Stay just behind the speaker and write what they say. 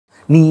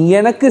நீ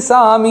எனக்கு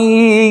சாமி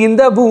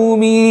இந்த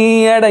பூமி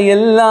அட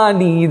எல்லாம்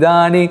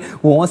நீதானே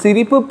உன்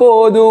சிரிப்பு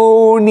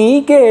போதும் நீ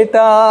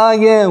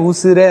கேட்டாய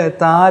உசுர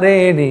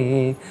தாரேனே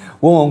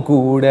உன்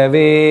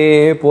கூடவே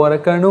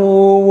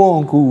பொறக்கணும்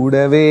உன்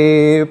கூடவே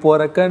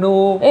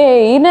பொறக்கணும்.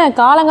 என்ன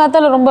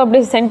காலங்காத்தால ரொம்ப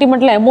அப்படியே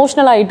சென்டிமெண்ட்ல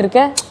எமோஷனல் ஆயிட்டு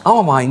இருக்க?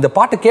 ஆமாமா, இந்த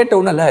பாட்டை கேட்ட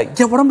உடனே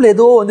என் உடம்புல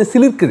ஏதோ வந்து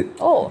சிலிர்க்குது.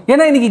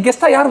 ஏன்னா இன்னைக்கு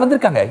கெஸ்டா யார்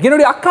வந்திருக்காங்க?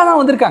 என்னுடைய அக்கா தான்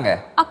வந்திருக்காங்க.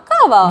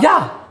 அக்காவா? யா.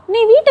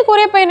 நீ வீட்டுக்கு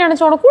ஒரே பையன்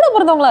நினைச்சோட கூட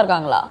பிறந்தவங்களா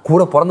இருக்காங்களா?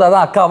 கூட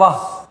பிறந்தாதான் அக்காவா?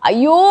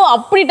 ஐயோ,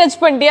 அப்படி டச்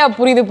பண்ணிட்டியா?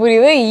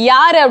 புரியுது.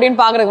 யாரு அப்படின்னு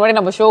பாக்குறதுக்கு முன்னாடி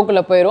நம்ம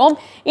ஷோக்குள்ள போயிரும்.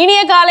 இனிய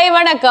காலை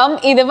வணக்கம்.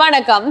 இது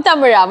வணக்கம்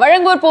தமிழா.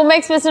 வழங்குவோர்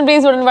பூமெக்ஸ் வெஸ்டர்ன்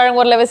பிரீஸ் உடன்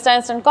வழங்குவோர் லெவிஸ்டா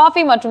இன்ஸ்டன்ட்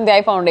காஃபி மற்றும் தி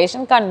ஐ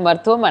ஃபவுண்டேஷன் கண்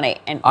மருத்துவமனை.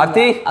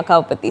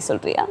 அக்காவை பத்தி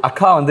சொல்றியா?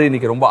 அக்கா வந்து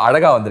இன்னைக்கு ரொம்ப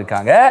அழகா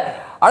வந்திருக்காங்க.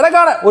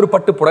 அழகான ஒரு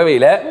பட்டு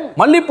புடவையில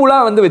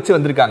மல்லிப்பூலாம் வந்து வச்சு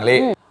வந்திருக்காங்களே,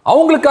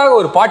 அவங்களுக்காக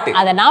ஒரு பாட்டு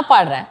அதை நான்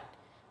பாடுறேன்.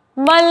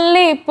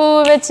 மல்லிப்பூ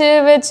வச்சு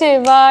வச்சு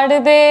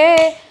வாடுதே,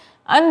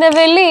 அந்த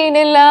வெள்ளி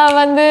நிலா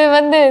வந்து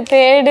வந்து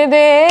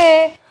தேடுதே.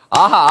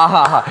 ஆஹா ஆஹா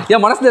ஆஹா,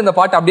 என் மனசுல இந்த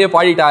பாட்டு அப்படியே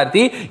பாடிட்டு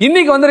ஆர்த்தி.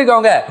 இன்னைக்கு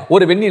வந்திருக்கவங்க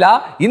ஒரு வெண்ணிலா.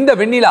 இந்த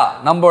வெண்ணிலா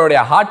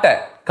நம்மளுடைய ஹார்ட்டை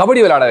கபடி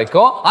விளையாட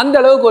வைக்கும். அந்த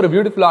அளவுக்கு ஒரு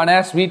பியூட்டிஃபுல்லான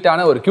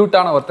ஸ்வீட்டான ஒரு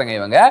கியூட்டான ஒருத்தங்க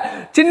இவங்க.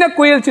 சின்ன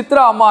குயில்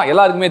சித்ரா அம்மா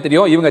எல்லாருக்குமே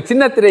தெரியும். இவங்க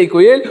சின்ன திரை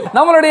குயில்.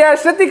 நம்மளுடைய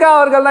ஸ்ருதிகா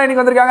அவர்கள் தான்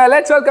இன்னைக்கு வந்திருக்காங்க.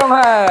 Let's welcome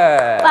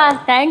her.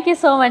 Thank you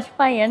so much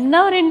பா.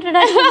 என்ன ஒரு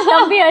இன்ட்ரோடக்ஷன்.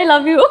 தம்பி, I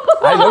love you.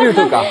 I love you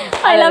too அக்கா.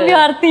 I love you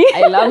Aarthi.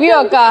 I love you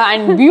அக்கா.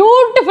 And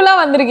பியூட்டிஃபுல்லா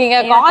வந்திருக்கீங்க.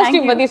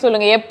 காஸ்டியூம் பத்தி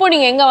சொல்லுங்க. எப்போ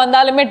நீங்க எங்க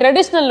வந்தாலுமே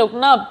ட்ரெடிஷனல்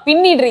லுக்னா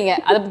பின்னிடுறீங்க.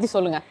 அத பத்தி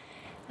சொல்லுங்க.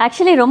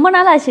 ஆக்சுவலி ரொம்ப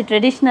நாள் ஆச்சு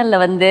ட்ரெடிஷ்னல்ல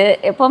வந்து.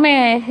 எப்போவுமே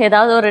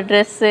ஏதாவது ஒரு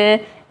ட்ரெஸ்ஸு,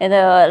 ஏதோ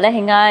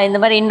லெஹெங்கா, இந்த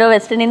மாதிரி இண்டோ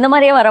வெஸ்டர்ன் இந்த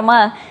மாதிரியே வரமா,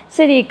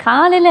 சரி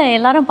காலையில்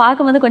எல்லாரும்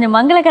பார்க்கும்போது கொஞ்சம்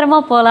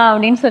மங்களகரமாக போகலாம்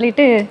அப்படின்னு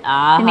சொல்லிட்டு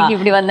இன்னைக்கு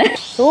இப்படி வந்தேன்.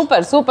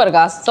 Super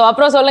cos. ஸோ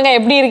அப்புறம் சொல்லுங்க,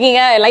 எப்படி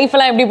இருக்கீங்க? லைஃப்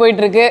எல்லாம் எப்படி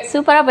போயிட்டு இருக்கு?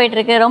 சூப்பராக போயிட்டு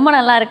இருக்கு. ரொம்ப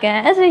நல்லா இருக்கேன்.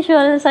 ஆஸ்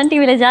யூஷுவல் சன்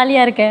டிவியில்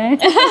ஜாலியாக இருக்கேன்.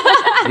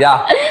 யா.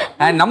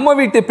 நம்ம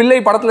வீட்டு பிள்ளை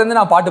படத்துல இருந்து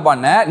நான் பாட்டு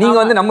பாடினேன். நீங்க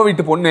வந்து நம்ம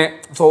வீட்டு பொண்ணு.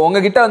 ஸோ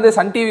உங்ககிட்ட வந்து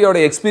சன் டிவியோட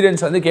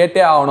எக்ஸ்பீரியன்ஸ் வந்து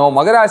கேட்டே ஆகணும்.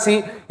 மகராசி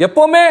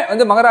எப்பவுமே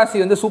வந்து மகராசி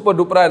வந்து சூப்பர்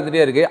டூப்பரா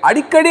இருந்துட்டே இருக்கு.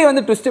 அடிக்கடி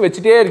வந்து ட்விஸ்ட்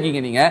வச்சுட்டே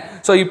இருக்கீங்க நீங்க.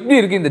 ஸோ இப்படி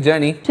இருக்கு இந்த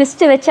ஜேர்னி.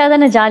 ட்விஸ்ட்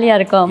வச்சாதானே ஜாலியாக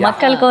இருக்கும்,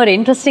 மக்களுக்கும் ஒரு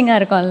இன்ட்ரெஸ்டிங்காக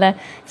இருக்கும்ல.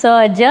 ஸோ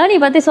ஜேர்னி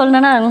பற்றி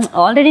சொல்லணும்னா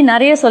ஆல்ரெடி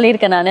நிறைய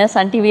சொல்லியிருக்கேன் நான்.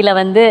 சன் டிவியில்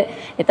வந்து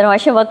இத்தனை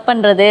வருஷம் ஒர்க்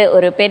பண்ணுறது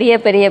ஒரு பெரிய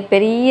பெரிய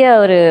பெரிய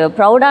ஒரு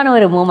ப்ரௌடான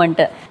ஒரு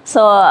மூமெண்ட்டு.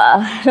 ஸோ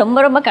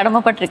ரொம்ப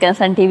கடமைப்பட்டிருக்கேன்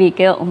சன்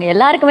டிவிக்கு. உங்கள்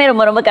எல்லாருக்குமே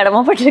ரொம்ப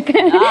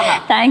கடமைப்பட்டிருக்கேன்.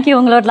 தேங்க்யூ.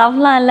 உங்களோட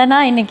லவ்லாம் இல்லைன்னா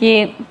இன்னைக்கு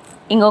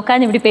இங்கே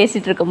உட்காந்து இப்படி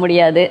பேசிகிட்டு இருக்க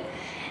முடியாது.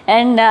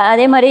 அண்ட்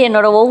அதே மாதிரி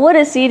என்னோடய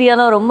ஒவ்வொரு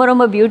சீரியலும்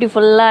ரொம்ப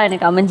பியூட்டிஃபுல்லாக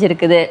எனக்கு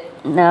அமைஞ்சிருக்குது.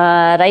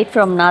 ரைட்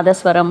ஃப்ரம்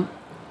நாதஸ்வரம்,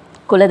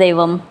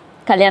 குலதெய்வம்,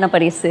 கல்யாண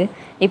பரிசு,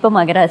 இப்போ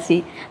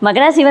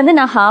மகராசி வந்து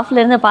நான்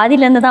ஹாஃப்லேருந்து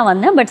பாதியிலேருந்து தான்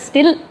வந்தேன். பட்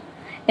ஸ்டில்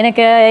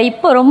எனக்கு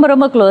இப்போ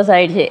ரொம்ப க்ளோஸ்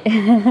ஆயிடுச்சு.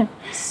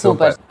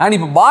 சூப்பர். அண்ட்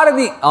இப்போ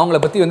பாரதி அவங்கள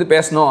பற்றி வந்து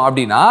பேசணும்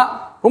அப்படின்னா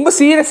ரொம்ப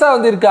சீரியஸாக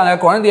வந்து இருக்காங்க.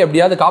 குழந்தைய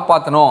எப்படியாவது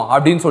காப்பாற்றணும்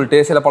அப்படின்னு சொல்லிட்டு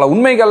சில பல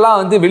உண்மைகள்லாம்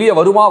வந்து வெளியே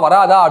வருமா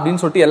வராதா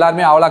அப்படின்னு சொல்லிட்டு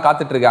எல்லாருமே அவளாக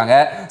காத்துட்டு இருக்காங்க.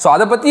 ஸோ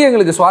அதை பற்றி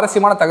எங்களுக்கு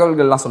சுவாரஸ்யமான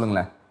தகவல்கள்லாம்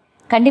சொல்லுங்களேன்.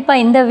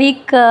 கண்டிப்பாக இந்த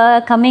வீக்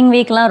கம்மிங்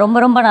வீக்லாம்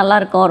ரொம்ப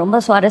நல்லாயிருக்கும். ரொம்ப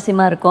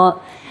சுவாரஸ்யமாக இருக்கும்.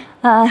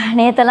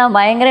 நேற்றெல்லாம்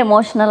பயங்கர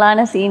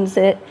எமோஷ்னலான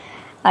சீன்ஸு.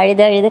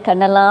 அழுது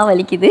கண்ணெல்லாம்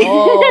வலிக்குது.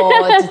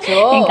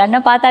 என் கண்ணை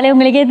பார்த்தாலே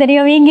உங்களுக்கே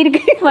தெரியும்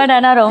வீங்கிருக்கு. பட்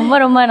ஆனால்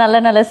ரொம்ப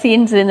நல்ல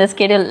சீன்ஸ் இந்த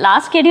ஸ்கெடியூல்,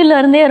 லாஸ்ட் ஸ்கெடியூல்ல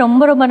இருந்தே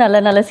ரொம்ப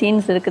நல்ல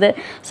சீன்ஸ் இருக்குது.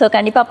 ஸோ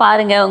கண்டிப்பாக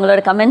பாருங்கள்.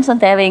 உங்களோட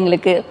கமெண்ட்ஸும் தேவை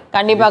எங்களுக்கு.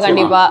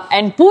 கண்டிப்பாக.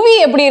 அண்ட் புவி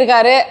எப்படி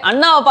இருக்காரு?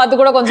 அண்ணாவை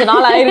பார்த்து கூட கொஞ்சம்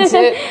நாள்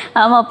ஆயிடுச்சு.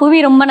 ஆமாம்,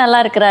 புவி ரொம்ப நல்லா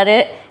இருக்கிறாரு.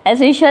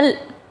 ஆஸ் யூஷுவல்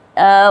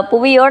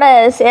புவியோட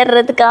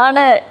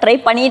சேர்றதுக்கான ட்ரை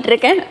பண்ணிட்டு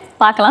இருக்கேன்.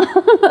 பார்க்கலாம்.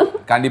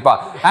 கண்டிப்பா.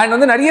 அண்ட்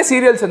வந்து நிறைய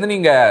சீரியல்ஸ் வந்து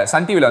நீங்க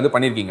சன் டிவில வந்து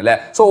பண்ணிருக்கீங்கல்ல.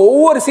 ஸோ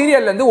ஒவ்வொரு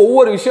சீரியல்ல இருந்து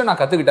ஒவ்வொரு விஷயம் நான்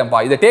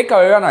கத்துக்கிட்டேன்ப்பா, இதை டேக்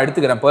அவேவா நான்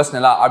எடுத்துக்கிறேன்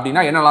பர்சனலா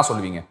அப்படின்னா என்னெல்லாம்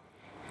சொல்லுவீங்க?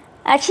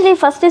 ஆக்சுவலி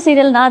ஃபர்ஸ்ட்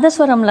சீரியல்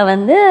நாதஸ்வரம்ல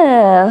வந்து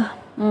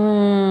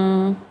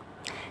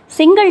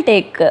சிங்கிள்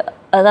டேக்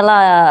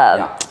அதெல்லாம்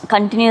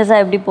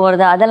கண்டினியூஸாக எப்படி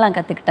போகிறது அதெல்லாம்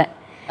கற்றுக்கிட்டேன்.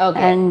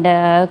 அண்ட்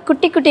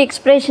குட்டி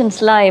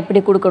எக்ஸ்பிரஷன்ஸ்லாம்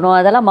எப்படி கொடுக்கணும்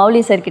அதெல்லாம்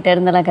மௌலி சார்கிட்ட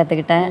இருந்தெல்லாம்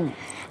கற்றுக்கிட்டேன்.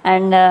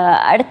 அண்ட்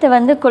அடுத்து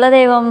வந்து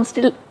குலதெய்வம்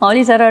ஸ்டில்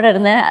மௌலி சாரோட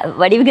இருந்தேன்.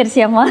 வடிவுகரிசி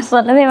அம்மா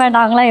சொல்லவே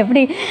வேண்டாங்களா,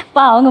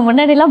 எப்படிப்பா அவங்க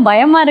முன்னாடிலாம்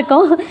பயமாக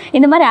இருக்கும்.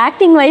 இந்த மாதிரி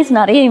ஆக்டிங் வைஸ்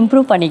நிறைய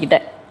இம்ப்ரூவ்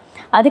பண்ணிக்கிட்டேன்.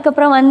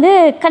 அதுக்கப்புறம் வந்து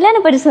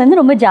கல்யாண பரிசு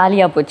வந்து ரொம்ப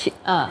ஜாலியாக போச்சு.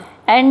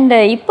 அண்ட்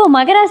இப்போ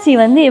மகராசி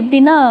வந்து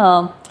எப்படின்னா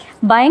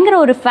பயங்கர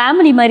ஒரு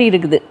ஃபேமிலி மாதிரி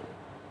இருக்குது.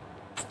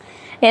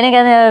 எனக்கு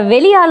அந்த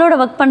வெளியாளோட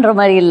ஒர்க் பண்ணுற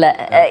மாதிரி இல்லை.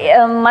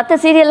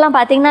 மற்ற சீரியல்லாம்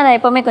பார்த்தீங்கன்னா நான்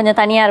எப்போவுமே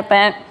கொஞ்சம் தனியாக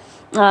இருப்பேன்.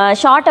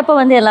 ஷார்ட் அப்போ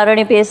வந்து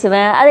எல்லாரோடையும்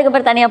பேசுவேன்.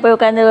 அதுக்கப்புறம் தனியாக போய்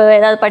உட்காந்து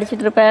ஏதாவது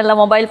படிச்சுட்டு இருப்பேன், இல்லை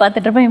மொபைல்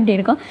பார்த்துட்டு இருப்பேன், இப்படி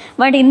இருக்கும்.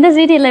 பட் இந்த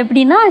சீரியலில்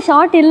எப்படின்னா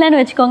ஷார்ட்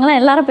இல்லைன்னு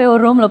வச்சுக்கோங்களேன், எல்லாரும் போய்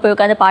ஒரு ரூமில் போய்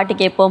உட்காந்து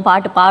பாட்டு கேட்போம்,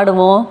 பாட்டு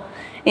பாடுவோம்.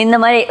 இந்த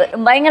மாதிரி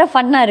பயங்கர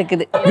ஃபன்னாக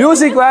இருக்குது.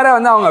 மியூசிக் வேற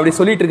வந்து அவங்க அப்படி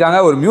சொல்லிட்டு இருக்காங்க.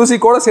 ஒரு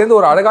மியூசிக்கோட சேர்ந்து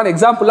ஒரு அழகான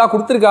எக்ஸாம்பிளாக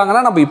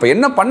கொடுத்துருக்காங்கன்னா நம்ம இப்போ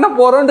என்ன பண்ண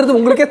போறோம்ன்றது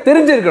உங்களுக்கே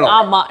தெரிஞ்சிருக்கணும்.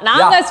 ஆமா,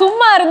 நாங்க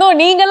சும்மா இருந்தோம்,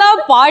 நீங்களா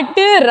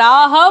பாட்டு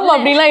ராகம்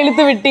அப்படிலாம்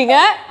இழுத்து விட்டீங்க.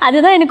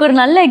 அதுதான் எனக்கு ஒரு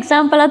நல்ல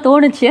எக்ஸாம்பிளா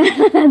தோணுச்சு.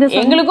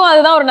 எங்களுக்கும்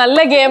அதுதான் ஒரு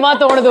நல்ல கேமா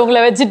தோணுது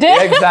உங்களை வச்சுட்டு.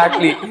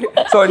 எக்ஸாக்ட்லி.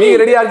 சோ நீங்க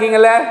ரெடியா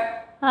இருக்கீங்கல்ல?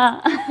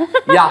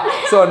 யா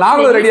சோ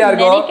நாங்களும் ரெடியா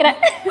இருக்கோம்.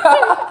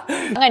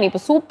 நீ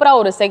இப்ப சூப்பரா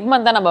ஒரு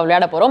செக்மெண்ட் தான் நம்ம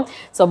விளையாட போறோம்.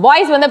 சோ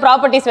பாய்ஸ் வந்து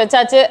ப்ராப்பர்ட்டிஸ்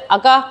வச்சாச்சு.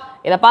 அக்கா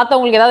இத பார்த்தா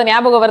உங்களுக்கு ஏதாவது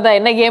ஞாபகம் வருதா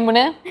என்ன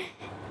கேம்னு?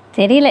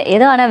 தெரியல,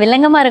 ஏதோ ஆனா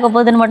வில்லங்கமா இருக்க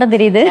போகுதுன்னு மட்டும்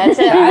தெரியுது.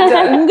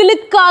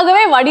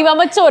 உங்களுக்காகவே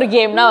வடிவமைச்ச ஒரு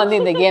கேம்னா வந்து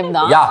இந்த கேம்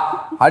தான். யா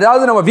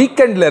அதாவது நம்ம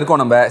வீக்கெண்ட்ல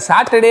இருக்கோம், நம்ம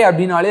சாட்டர்டே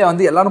அப்படினாலே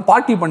வந்து எல்லாரும்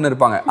பார்ட்டி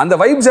பண்ணிருப்பாங்க. அந்த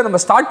வைப்ஸை நம்ம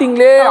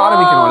ஸ்டார்டிங்லயே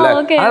ஆரம்பிக்கணும்ல.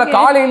 அதனால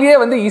காலையிலேயே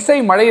வந்து இசை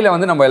மழையில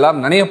வந்து நம்ம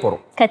எல்லாரும் நனைய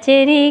போறோம்.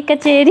 கச்சேரி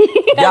கச்சேரி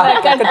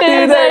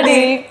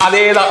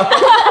அதேதான்.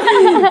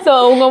 சோ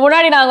உங்க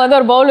முன்னாடி நாங்க வந்து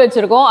ஒரு பவுல்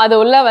வச்சிருக்கோம். அது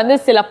உள்ள வந்து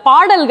சில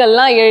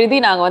பாடல்கள்லாம் எழுதி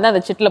நாங்க வந்து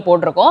அந்த சிட்ல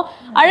போட்டிருக்கோம்.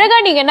 அழகா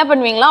நீங்க என்ன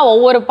பண்ணுவீங்களா,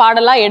 ஒவ்வொரு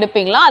பாடலா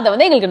எடுப்பீங்களா, அதை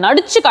வந்து எங்களுக்கு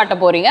நடிச்சு காட்ட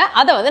போறீங்க.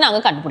 அதை வந்து நாங்க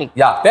கண்டுபிடிப்போம்.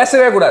 யா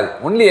பேசவே கூடாது,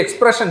 ஒன்லி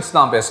எக்ஸ்பிரஷன்ஸ்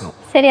தான் பேசணும்.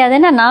 சரி, அது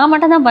என்ன நான்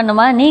மட்டும் தான்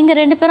பண்ணுமா? நீங்க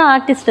 2 பேரும்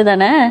ஆர்டிஸ்ட்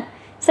தானே?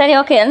 சரி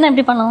ஓகே, என்ன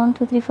எப்படி பண்ணலாம்? 1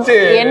 2 3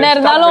 4 என்ன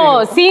இருந்தாலும்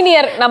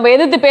சீனியர் நம்ம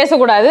எதிர்த்து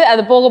பேசக்கூடாது.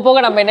 அது போக போக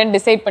நம்ம என்னன்னு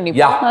டிசைட்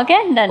பண்ணிப்போம். Okay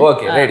done.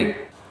 Okay ready.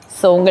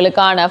 So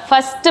உங்களுக்கான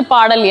ஃபர்ஸ்ட்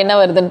பாடல் என்ன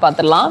வருதுன்னு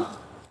பாத்துடலாம்.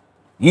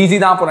 ஈஸி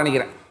தான் அப்போ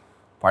நினைக்கிறேன்.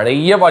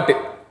 பழைய பாட்டு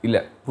இல்ல,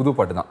 புது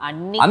பாட்டு தான்.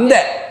 அந்த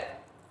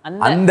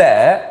அந்த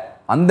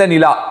அந்த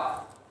நிலா,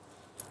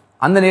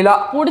 அந்த நிலா,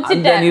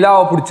 அந்த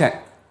நிலாவை பிடிச்சேன்.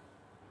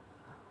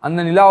 அந்த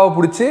நிலாவை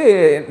பிடிச்சு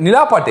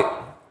நிலா பாட்டு,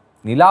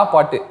 நிலா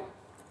பாட்டு.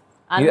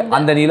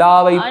 அந்த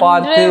நிலாவை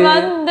பார்த்து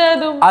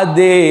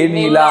அதே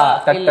நிலா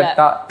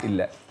டட்டா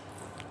இல்ல,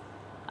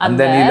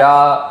 அந்த நிலா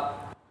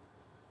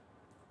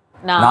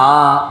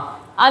நான்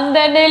அந்த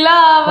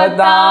நிலாவை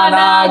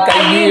தானா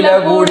கையில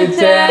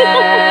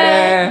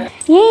புடிச்சேன்.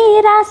 ஏ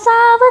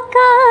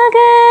ராசாவுக்காக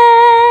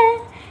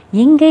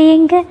எங்க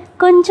எங்க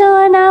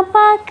கொஞ்சம் நான்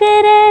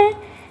பாக்குறேன்,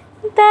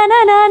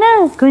 தனனா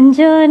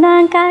கொஞ்சம்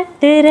நான்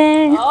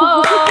காட்டுறேன்.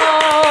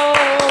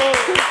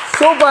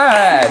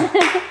 சூப்பர்.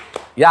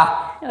 யா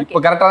இப்ப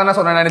கரெக்டா தானே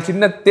சொன்னேன்,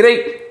 சின்ன திரை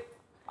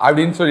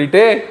அப்படின்னு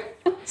சொல்லிட்டு.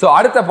 சோ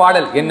அடுத்த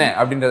பாடல் என்ன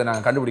அப்படின்றத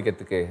நாங்க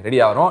கண்டுபிடிக்கிறதுக்கு ரெடி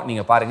ஆகிறோம்.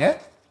 நீங்க பாருங்க.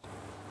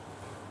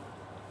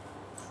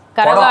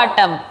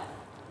 கரகாட்டம்.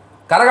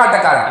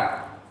 கரகாட்டக்காரன்.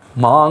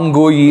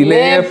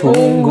 மாங்குயிலே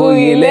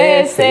பூங்குயிலே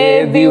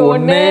சேதி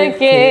ஒண்ணு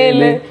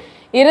கேளு.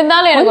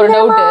 இருந்தாலும் எனக்கு ஒரு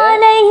டவுட்.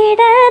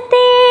 மாலையிட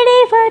தேடி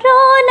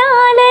வரும்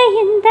நாளை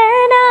இந்த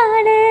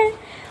நாளு,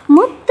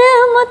 முத்து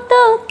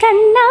முத்து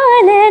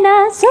கண்ணால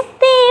நான்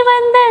சுத்தி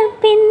வந்த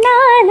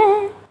பின்னால.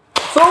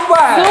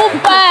 Super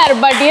super.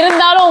 பட்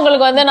இருந்தாலும்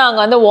உங்களுக்கு வந்து நாங்க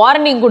வந்து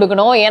வார்னிங்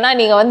கொடுக்கணும். ஏன்னா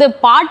நீங்க வந்து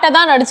பாட்டை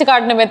தான் நடிச்சு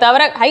காட்டணுமே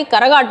தவிர ஹை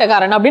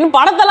கரகாட்டக்காரன் அப்படின்னு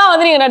படத்தெல்லாம்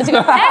வந்து நீங்க நடிச்சு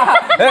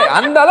ஏய்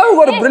அந்த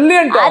அளவுக்கு ஒரு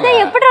பிரில்லியன்ட். அதை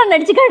எப்படி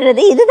நடிச்சு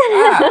காட்டுறது? இதுதான்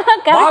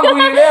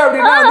மாங்குயிலே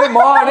அப்படினா வந்து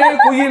மானே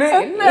குயிலே.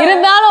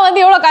 இருந்தாலும்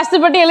வந்து எவ்வளவு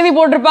கஷ்டப்பட்டு எழுதி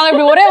போட்டுருப்பாங்க.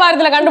 இப்படி ஒரே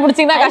வாரத்துல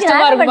கண்டுபிடிச்சீங்கன்னா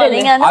கஷ்டமா இருக்கும்.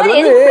 அது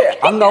வந்து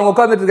அங்க அவங்க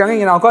உட்கார்ந்துட்டு இருக்காங்க,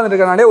 இங்க நான் உட்கார்ந்துட்டு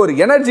இருக்கனாலே ஒரு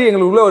எனர்ஜி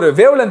எங்களுக்குள்ள ஒரு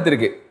வேவ்லென்த்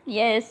இருக்கு.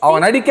 அவங்க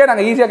நடிக்க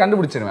நாங்க ஈஸியா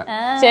கண்டுபிடிச்சிருவேன்.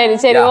 சரி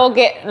சரி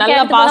ஓகே,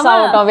 நல்லா பாஸ்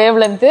ஆகட்டும்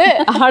வேவ்லென்த்.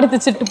 அடுத்து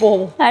சிட்டு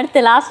போவோம். அடுத்து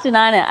லாஸ்ட்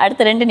நானு,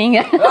 அடுத்து 2 நீங்க.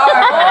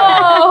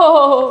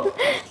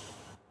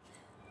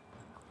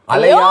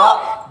 அலையா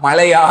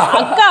மலையா?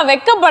 அக்கா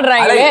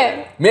வெக்கப்படுறாங்களே.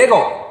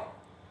 மேகம்,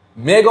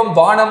 மேகம்,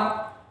 வானம்,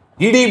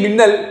 இடி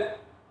மின்னல்,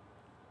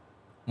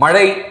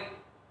 மழை,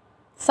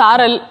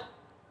 சாரல்.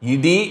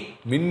 இடி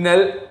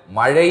மின்னல்,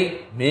 மழை,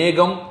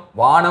 மேகம்,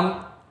 வானம்,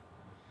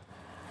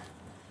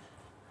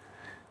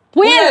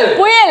 புயல்.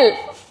 புயல்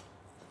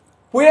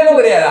புயலும்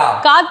கிடையாதா?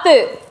 காத்து.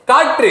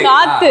 காற்று.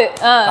 காத்து.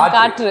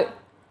 காற்று.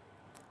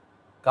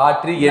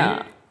 காற்று.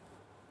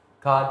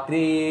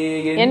 காற்றே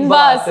என்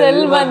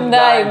வாசல்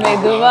வந்தாய்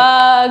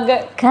மெதுவாக,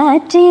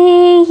 காற்றே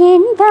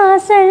என்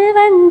வாசல்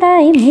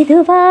வந்தாய்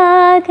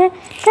மெதுவாக,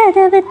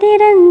 கதவு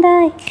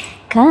திறந்தாய்,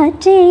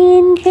 காற்றே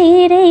என்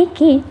பேரை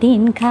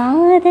கேட்டேன்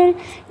காதல்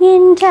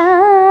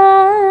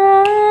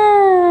என்றாய்.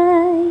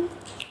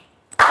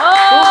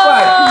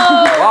 சூப்பர்.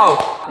 வாவ்.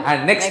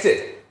 அண்ட் நெக்ஸ்ட்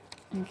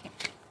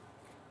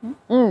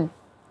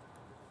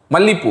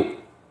மல்லிப்பூ.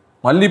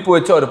 மல்லிப்பூ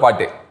வச்ச ஒரு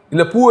பாட்டு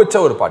இல்ல பூ வச்ச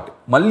ஒரு பாட்டு.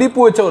 மல்லிப்பூ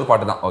வச்ச ஒரு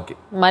பாட்டு தான். ஓகே.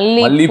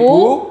 மல்லிப்பூ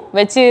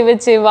வச்சு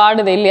வச்சு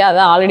வாடுது இல்லையா,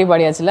 அதான் ஆல்ரெடி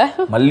பாடியாச்சுல.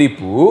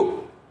 மல்லிப்பூ.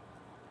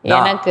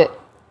 எனக்கு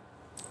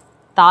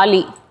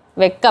தாலி,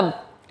 வெக்கம்,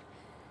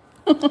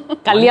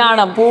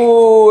 கல்யாணம். பூ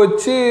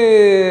வச்சு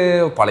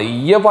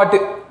பழைய பாட்டு.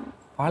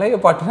 பழைய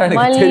பாட்டுனா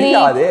எனக்கு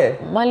தெரியாது.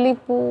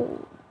 மல்லிப்பூ,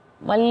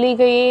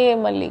 மல்லிகையே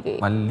மல்லிகை,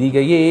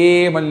 மல்லிகையே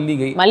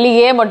மல்லிகை.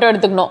 மல்லிகையே மட்டும்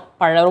எடுத்துக்கணும்.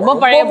 ரொம்ப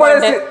பழைய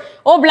பாட்டு.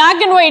 ஓ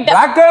black and white.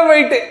 Black and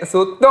white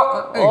சுத்தம்.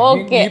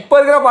 ஓகே. இப்ப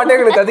இருக்கிற பாட்டே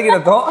உங்களுக்கு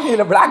கதிக்கிறோம்.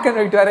 இதுல பிளாக் அண்ட்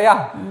ஒயிட் வேறயா?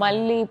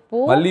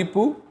 மல்லிப்பூ.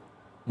 மல்லிப்பூ.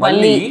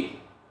 மல்லி.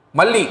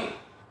 மல்லி.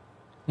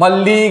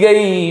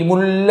 மல்லிகை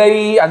முல்லை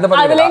அந்த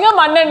பாட்டு. அதுல எங்க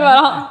மன்னன்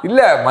வரும்?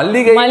 இல்ல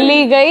மல்லிகை.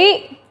 மல்லிகை.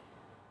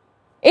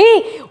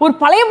 ஏய் ஒரு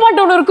பழைய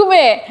பாட்டு ஒன்னு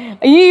இருக்குமே.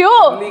 ஐயோ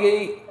மல்லிகை.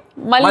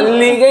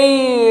 மல்லிகை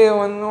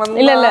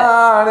இல்ல இல்ல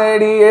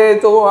அடியே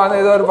தோ அந்த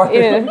ஏதோ ஒரு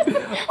பாட்டு.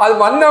 அது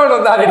மன்னவன்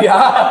வந்தா ரெடியா?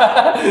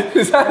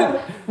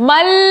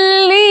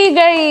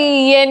 மல்லிகை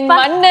என்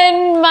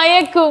மன்னன்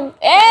மயக்கும்.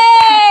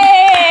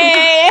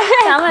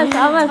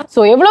 சோ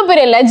எவ்வளவு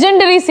பெரிய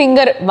லெஜெண்டரி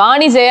சிங்கர்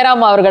வாணி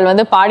ஜெயராம் அவர்கள்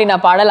வந்து பாடின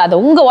பாடல். அதை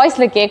உங்க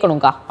வாய்ஸ்ல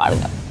கேட்கணும்க்கா,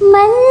 பாடுங்க.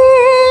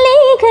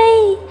 மல்லிகை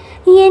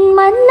என்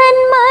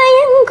மன்னன்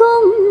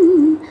மயங்கும்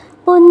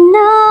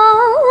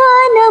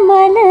பொன்னான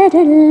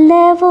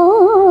மலரல்லவோ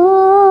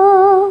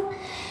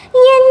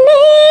என்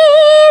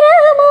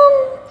நேரமும்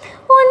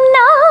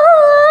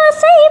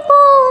உன்னாசை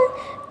போல்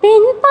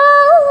பெண்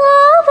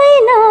பாவை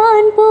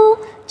நான் போ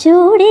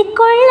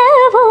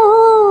சூடிக்கொள்ளவோ.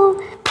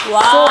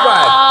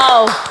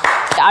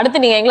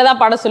 அடுத்து நீங்க எங்களை தான்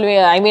பாட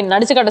சொல்லுவீங்க, ஐ மீன்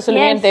நடிச்சு காட்ட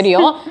சொல்லுவீங்கன்னு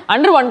தெரியும்.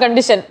 அண்டர் ஒன்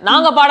கண்டிஷன்,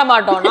 நாங்க பாட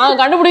மாட்டோம், நாங்க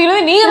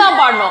கண்டுபிடிக்கிறது நீங்க தான்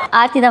பாடணும்.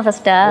 ஆர்த்தி தான்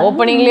ஃபர்ஸ்டா?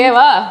 ஓப்பனிங்லயே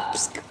வா.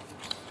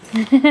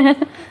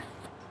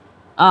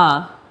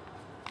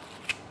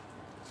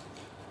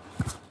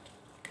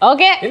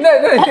 ஓகே,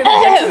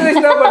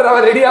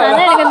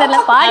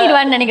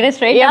 பாடிடுவான்னு நினைக்கிறேன்.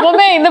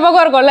 எப்பவுமே இந்த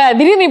பக்கம் இருக்கும்ல,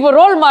 திடீர்னு இப்போ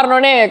ரோல்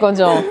மாறனோடனே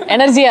கொஞ்சம்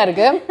எனர்ஜியா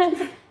இருக்கு.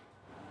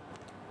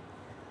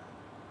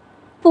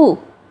 பூ.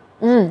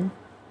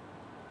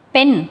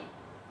 பெண்.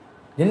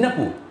 என்ன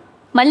பூ?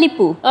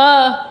 மல்லிப்பூ.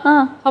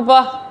 அப்பா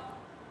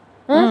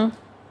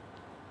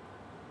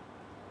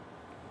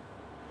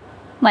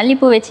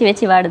மல்லிப்பூ வச்சு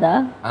வச்சு வாடுதா?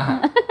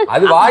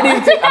 அது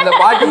வாடிடுச்சு, அந்த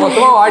பாட்டு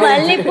மொத்தமா வாடிடுச்சு.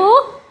 மல்லிப்பூ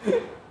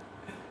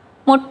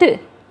மொட்டு.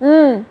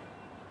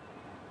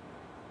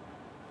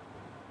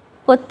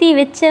 பொத்தி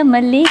வச்ச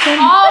மல்லிகை.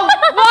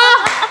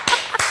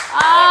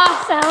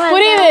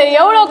 புரியுது,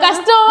 எவ்வளவு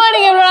கஷ்டமா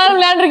நீங்க எவ்வளவு நேரம்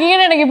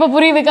விளையாண்டுருக்கீங்கன்னு எனக்கு இப்ப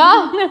புரியுதுக்கா.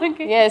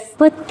 எஸ்.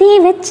 பொத்தி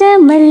வச்ச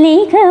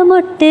மல்லிகை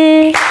மொட்டு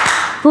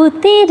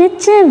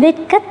புத்திருச்சு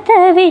வெட்கத்தை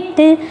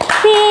விட்டு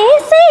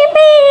பேசி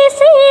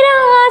பேசி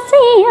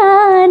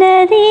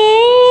ராசியானதே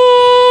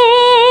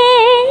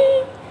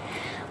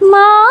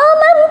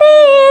மாமன்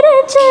பேர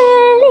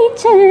சொல்லி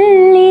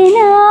சொல்லி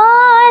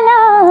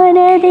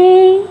நாளானதே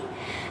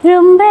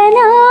ரொம்ப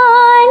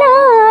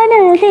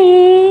நாளானதே.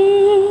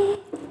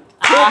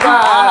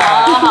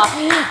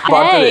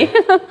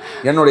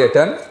 என்னுடைய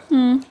டர்ன்.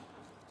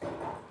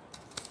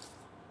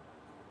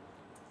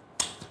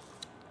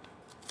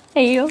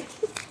 ஐயோ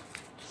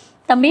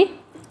தம்பி,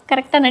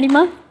 கரெக்டா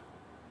நடிமா.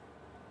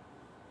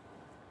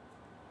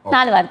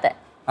 4 வார்த்தை.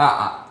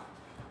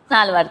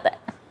 4 வார்த்தை.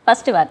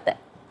 ஃபர்ஸ்ட் வார்த்தை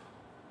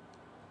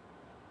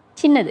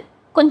சின்னது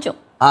கொஞ்சம்.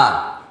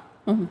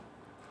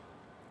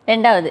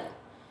 ரெண்டாவது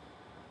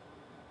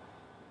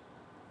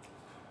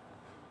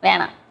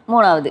வேணாம்.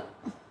 மூணாவது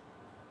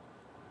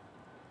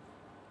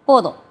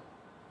போதும்.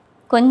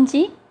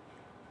 கொஞ்சி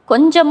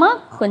கொஞ்சமா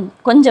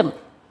கொஞ்சம்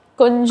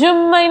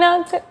கொஞ்சம்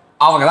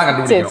அவங்க தான்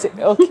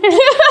கண்டுபிடிக்கணும்.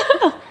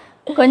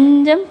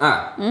 கொஞ்சம்.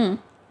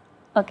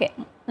 ஓகே.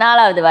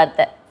 4வது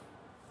வார்த்தை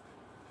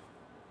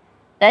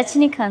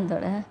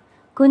ரஜினிகாந்தோட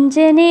கொஞ்ச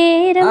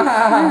நேரம்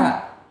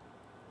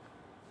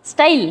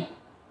ஸ்டைல்.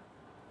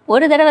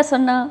 ஒரு தடவை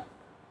சொன்னா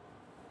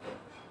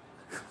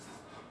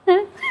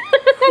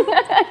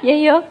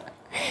ஐயோ.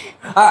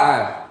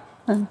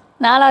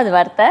 4வது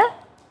வார்த்தை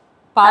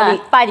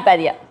பாதி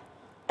பாதியா.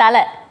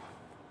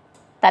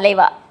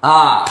 தலைவா.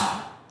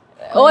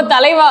 ஓ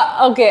தலைவா.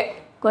 ஓகே.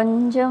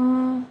 கொஞ்சம்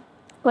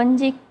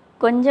கொஞ்சி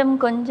கொஞ்சம்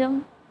கொஞ்சம்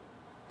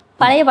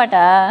பழைய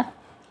பாட்டா?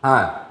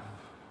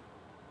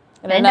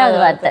 2வது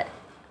வார்த்தை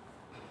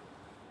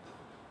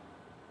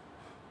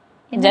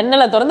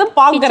ஜன்னலை திறந்து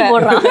பாக்குறேன்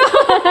போடுறான்.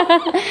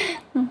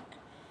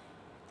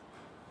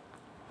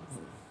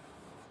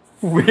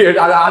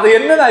 அது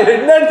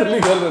என்னன்னு சொல்லி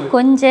சொல்றது.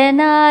 கொஞ்ச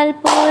நாள்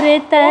பொறு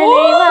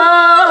தலைவா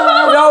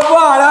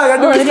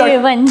ஒரு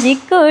வஞ்சி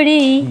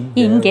கொடி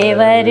இங்கே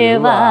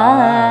வருவா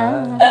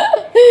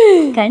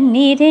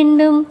கண்ணீர்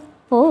என்னும்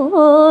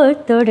போர்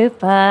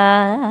தொடுப்பா.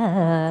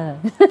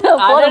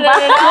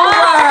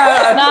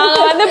 நாங்க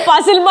வந்து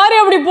பசில் மாதிரி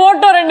அப்படி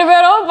போட்டோம் 2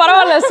 பேரும்.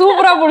 பரவாயில்ல,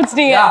 சூப்பரா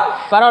முடிச்சிட்டீங்க.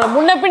 பரவாயில்ல,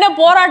 முன்ன பின்ன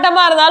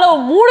போராட்டமா இருந்தாலும்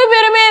 3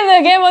 பேருமே இந்த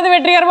கேம் வந்து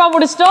வெற்றிகரமா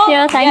முடிச்சிட்டோம்.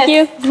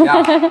 தேங்க்யூ.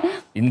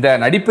 இந்த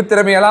நடிப்பு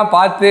திறமையெல்லாம்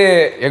பார்த்து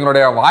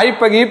எங்களுடைய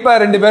வாய்ப்பை கீப்ப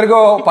 2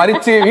 பேருக்கும்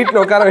பறிச்சு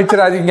வீட்டுல உட்கார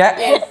வச்சிடாதீங்க,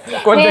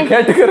 கொஞ்சம்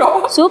கேட்டுக்கிறோம்.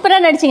 சூப்பரா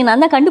நடிச்சீங்க,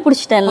 நான் தான்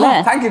கண்டுபிடிச்சிட்டேன்ல.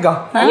 தேங்க்யூக்கா.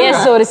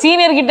 எஸ், ஒரு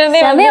சீனியர் கிட்ட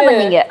இருந்தே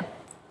பண்ணீங்க.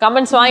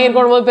 கமெண்ட்ஸ்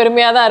வாங்கிருக்கும் போது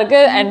பெருமையா தான்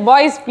இருக்கு. And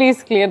boys please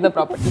clear the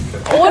property.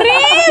 ஒரே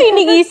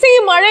இன்னைக்கு இசை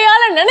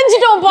மழையால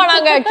நினைஞ்சிட்டோம்ப்பா.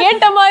 நாங்க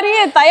கேட்ட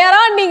மாதிரியே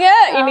தயாரா நீங்க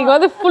இன்னைக்கு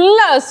வந்து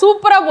ஃபுல்லா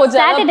சூப்பரா போச்சு.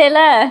 சாட்டர்டேல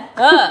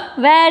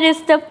where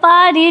is the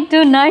party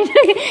tonight.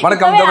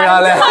 வணக்கம்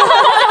தமிழால.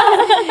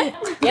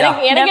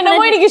 எனக்கு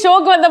என்னமோ இன்னைக்கு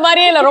ஷோக்கு வந்த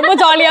மாதிரியே இல்ல, ரொம்ப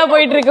ஜாலியா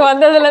போயிட்டு இருக்கு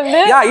வந்ததுல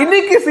இருந்து.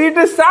 இன்னைக்கு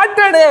seat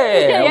Saturday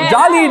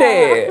jolly day.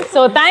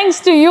 So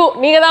thanks to you.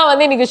 நீங்க தான்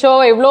வந்து இன்னைக்கு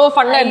ஷோவை இவ்ளோ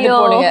ஃபன்னா எடுத்து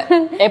போடுங்க.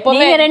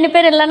 எப்பவுமே நீங்க 2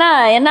 பேர் இல்லனா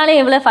என்னால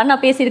இவ்ளோ ஃபன்னா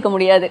பேசி இருக்க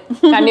முடியாது.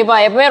 கண்டிப்பா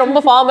எப்பவுமே ரொம்ப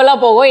ஃபார்மலா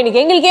போகும்.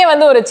 இன்னைக்கு எங்களுக்கே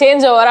வந்து ஒரு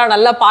சேஞ்ச் ஓவரா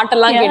நல்ல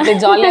பாட்டெல்லாம் கேட்டு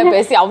ஜாலியா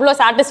பேசி அவ்வளோ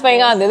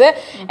சாட்டிஸ்ஃபைங்கா இருந்தது.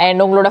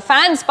 அண்ட் உங்களோட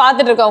ஃபேன்ஸ்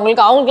பார்த்துட்டு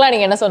இருக்கவங்களுக்கு அவங்களுக்குலாம்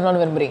நீங்க என்ன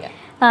சொல்லணும்னு விரும்புறீங்க?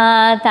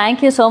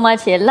 Thank you so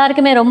much.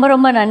 எல்லாருக்குமே ரொம்ப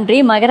ரொம்ப நன்றி.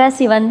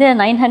 மகராசி வந்து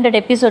 900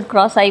 எபிசோட்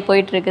கிராஸ் ஆகி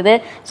போயிட்டு இருக்குது.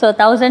 ஸோ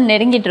 1000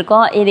 நெருங்கிட்டு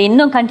இருக்கோம். இது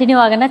இன்னும் கண்டினியூ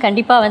ஆகுனா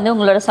கண்டிப்பாக வந்து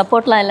உங்களோட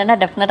சப்போர்ட்லாம் இல்லைன்னா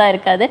டெஃபினட்டாக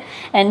இருக்காது.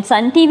 அண்ட்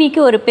சன்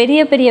டிவிக்கு ஒரு பெரிய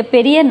பெரிய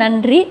பெரிய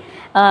நன்றி.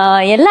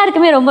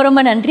 எல்லாருக்குமே ரொம்ப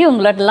ரொம்ப நன்றி.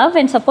 உங்களோட லவ்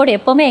அண்ட் சப்போர்ட்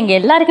எப்போவுமே எங்கள்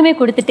எல்லாருக்குமே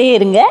கொடுத்துட்டே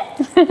இருங்க.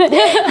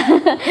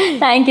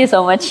 Thank you so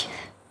much.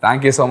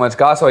 Thank you so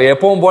மச்க்கா. So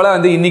எப்பவும் போல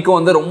வந்து இன்னைக்கும்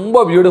வந்து ரொம்ப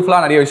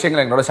பியூட்டிஃபுல்லாக நிறைய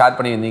விஷயங்கள் எங்களோட ஷேர்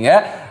பண்ணியிருந்தீங்க.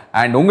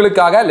 அண்ட்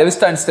உங்களுக்காக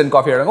லெவிஸ்டா இன்ஸ்டன்ட்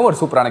காஃபி வழங்கும் ஒரு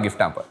சூப்பரான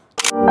கிஃப்ட் ஆம்பர்.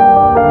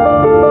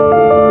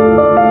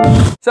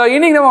 ஸோ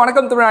இன்னைக்கு நம்ம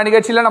வணக்கம் தமிழா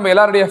நிகழ்ச்சியில் நம்ம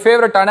எல்லாருடைய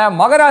ஃபேவரட்டான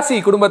மகராசி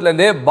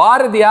குடும்பத்திலேருந்து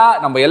பாரதியா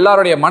நம்ம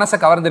எல்லாருடைய மனசை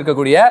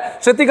கவர்ந்திருக்கக்கூடிய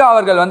ஸ்ருத்திகா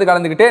அவர்கள் வந்து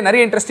கலந்துக்கிட்டு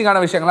நிறைய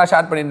இன்ட்ரெஸ்டிங்கான விஷயங்கள்லாம்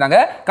ஷேர் பண்ணியிருந்தாங்க.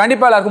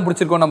 கண்டிப்பாக எல்லாருக்கும்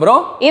பிடிச்சிருக்கும்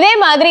நம்புறோம். இதே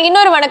மாதிரி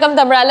இன்னொரு வணக்கம்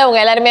தமிழால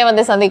உங்க எல்லாருமே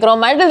வந்து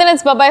சந்திக்கிறோம். மல்டிபிள்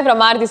தினஸ் பபாய்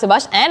ஃப்ரம் ஆர்த்தி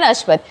சுபாஷ் அண்ட்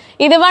அஸ்வத்.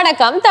 இது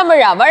வணக்கம்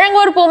தமிழா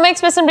வழங்குவோர்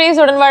பூமெக்ஸ் ஸ்பெஷல்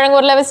பிரீஸ் உடன்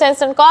வழங்குவோர்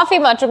லெவிஸ்டன் காஃபி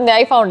மற்றும் தி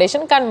ஐ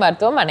ஃபவுண்டேஷன் கண்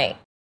மருத்துவமனை.